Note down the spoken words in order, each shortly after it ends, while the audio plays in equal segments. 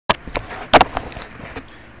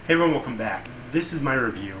Hey everyone, welcome back. This is my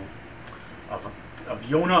review of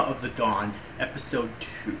Yona of the Dawn, episode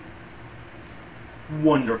 2.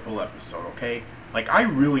 Wonderful episode, okay? Like, I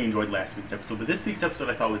really enjoyed last week's episode, but this week's episode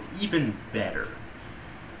I thought was even better.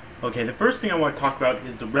 Okay, the first thing I want to talk about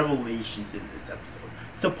is the revelations in this episode.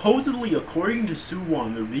 Supposedly, according to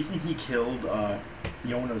Suwon, the reason he killed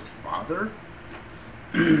Yona's father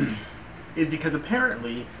is because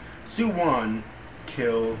apparently Suwon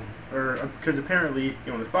killed, because apparently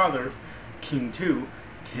Yona's father, King 2,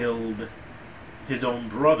 killed his own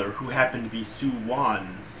brother, who happened to be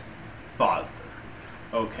Suwon's father.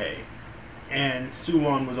 Okay, and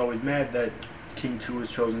Suwon was always mad that King 2 was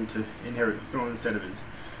chosen to inherit the throne instead of his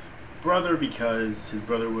brother because his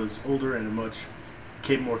brother was older and a much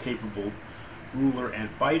more capable ruler and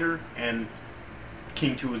fighter, and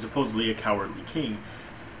King 2 was supposedly a cowardly king.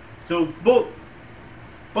 So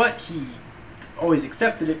but he always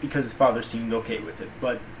accepted it because his father seemed okay with it.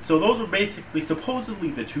 But so those were basically supposedly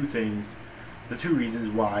the two reasons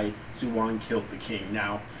why Suwon killed the king.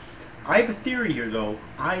 Now, I have a theory here, though.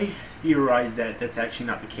 I theorize that that's actually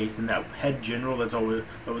not the case, and that head general that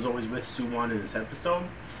was always with Suwon in this episode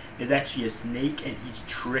is actually a snake, and he's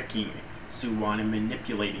tricking Suwon and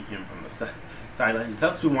manipulating him from the sidelines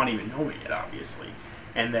without Suwon even knowing it, obviously,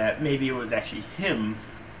 and that maybe it was actually him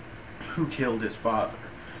who killed his father.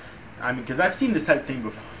 I mean, because I've seen this type of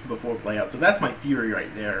thing before play out, so that's my theory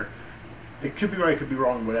right there. It could be right, could be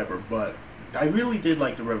wrong, whatever, but I really did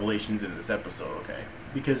like the revelations in this episode, okay?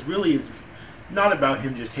 Because really it's not about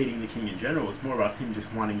him just hating the king in general, it's more about him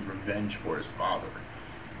just wanting revenge for his father.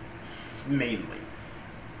 Mainly.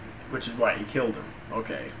 Which is why he killed him,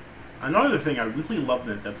 okay? Another thing I really loved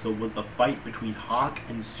in this episode was the fight between Hawk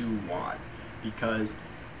and Suwon, because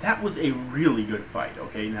that was a really good fight,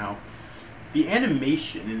 okay? Now, the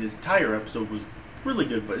animation in this entire episode was really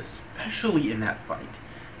good, but especially in that fight.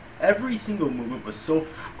 Every single movement was so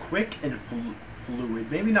quick and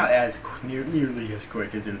fluid. Maybe not as nearly as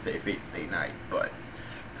quick as in, say, Fate Stay Night, but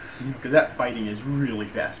because that fighting is really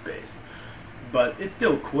fast-paced. But it's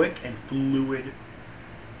still quick and fluid,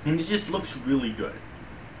 and it just looks really good.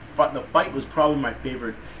 But the fight was probably my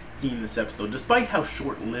favorite scene in this episode, despite how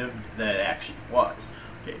short-lived that actually was.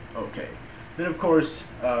 Okay. Then, of course,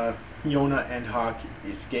 Yona and Hawk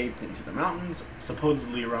escaped into the mountains,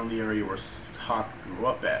 supposedly around the area where Hawk grew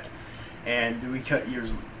up at. And we cut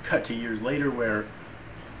to years later, where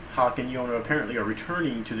Hawk and Yona apparently are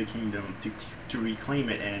returning to the kingdom to reclaim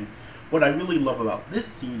it. And what I really love about this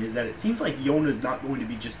scene is that it seems like Yona is not going to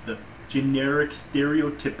be just the generic,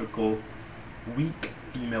 stereotypical, weak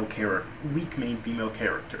main female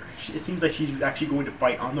character. It seems like she's actually going to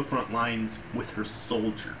fight on the front lines with her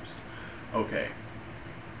soldiers. Okay.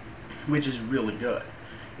 Which is really good.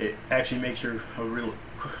 It actually makes her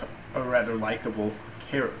a rather likable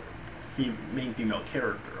main female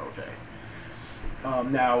character, okay?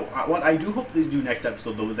 Now, what I do hope they do next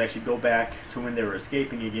episode, though, is actually go back to when they were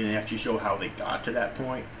escaping again and actually show how they got to that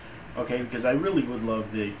point, okay? Because I really would love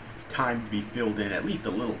the time to be filled in at least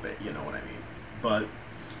a little bit, you know what I mean? But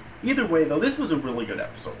either way, though, this was a really good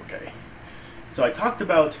episode, okay? So I talked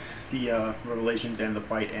about the revelations and the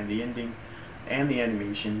fight and the ending and the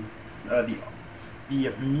animation.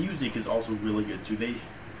 The music is also really good too.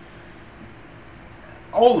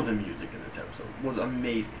 All of the music in this episode was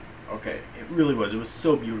amazing. Okay, it really was. It was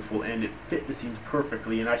so beautiful, and it fit the scenes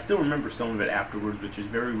perfectly. And I still remember some of it afterwards, which is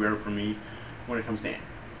very rare for me when it comes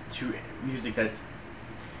to music that's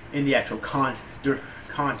in the actual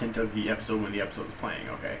content of the episode when the episode is playing.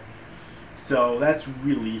 Okay, so that's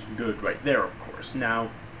really good right there, of course. Now,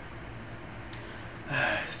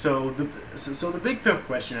 so the big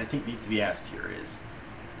question I think needs to be asked here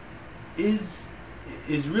is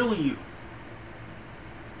really,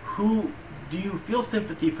 who do you feel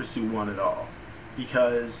sympathy for Suwon at all?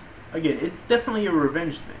 Because again, it's definitely a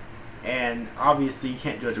revenge thing, and obviously you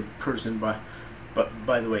can't judge a person by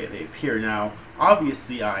the way they appear. Now,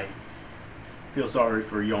 obviously I feel sorry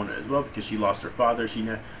for Yona as well, because she lost her father.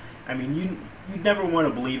 I mean, you never want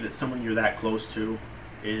to believe that someone you're that close to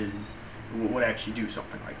would actually do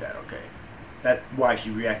something like that, okay? That's why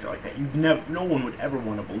she reacted like that. No one would ever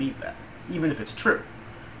want to believe that, even if it's true.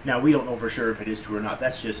 Now, we don't know for sure if it is true or not.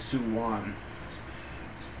 That's just Suwon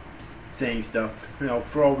saying stuff. You know,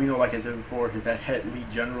 for all we know, like I said before, that head lead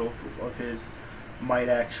general of his might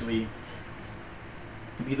actually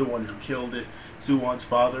be the one who killed Suwon's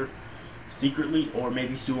father secretly, or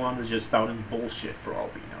maybe Suwon was just spouting bullshit for all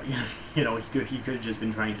we know. You know, he could have just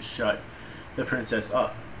been trying to shut the princess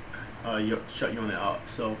up. Shut Yona up.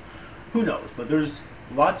 So who knows? But there's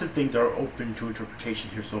Lots of things are open to interpretation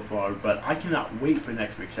here so far, but I cannot wait for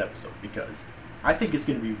next week's episode because I think it's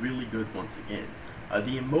going to be really good once again.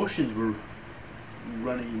 The emotions were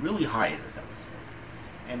running really high in this episode,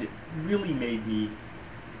 and it really made me,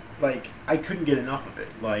 like, I couldn't get enough of it.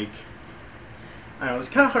 Like, I don't know, it's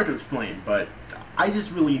kind of hard to explain, but I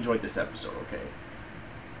just really enjoyed this episode, okay?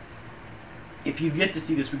 If you've yet to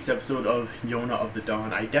see this week's episode of Yona of the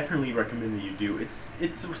Dawn, I definitely recommend that you do. It's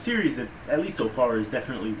a series that, at least so far, is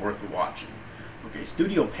definitely worth watching. Okay,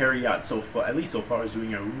 Studio Perriot, at least so far, is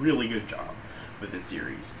doing a really good job with this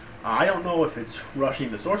series. I don't know if it's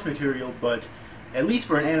rushing the source material, but at least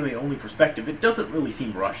for an anime-only perspective, it doesn't really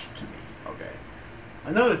seem rushed to me, okay?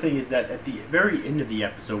 Another thing is that at the very end of the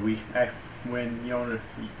episode, when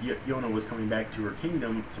Yona was coming back to her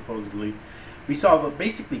kingdom, supposedly, we saw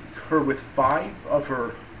basically her with 5 of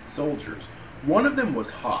her soldiers. One of them was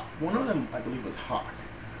Hawk. One of them, I believe, was Hawk.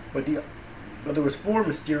 But there was 4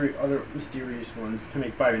 other mysterious ones to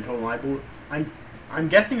make 5 in total. I'm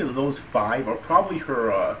guessing that those 5 are probably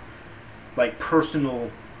her like personal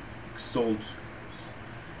soldiers,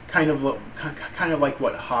 kind of like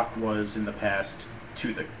what Hawk was in the past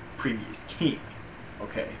to the previous king.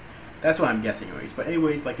 Okay, that's what I'm guessing, anyways. But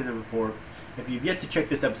anyways, like I said before, if you've yet to check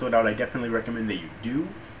this episode out, I definitely recommend that you do.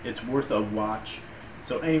 It's worth a watch.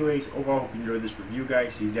 So anyways, overall, hope you enjoyed this review,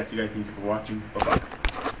 guys. See you guys. Thank you for watching. Bye-bye.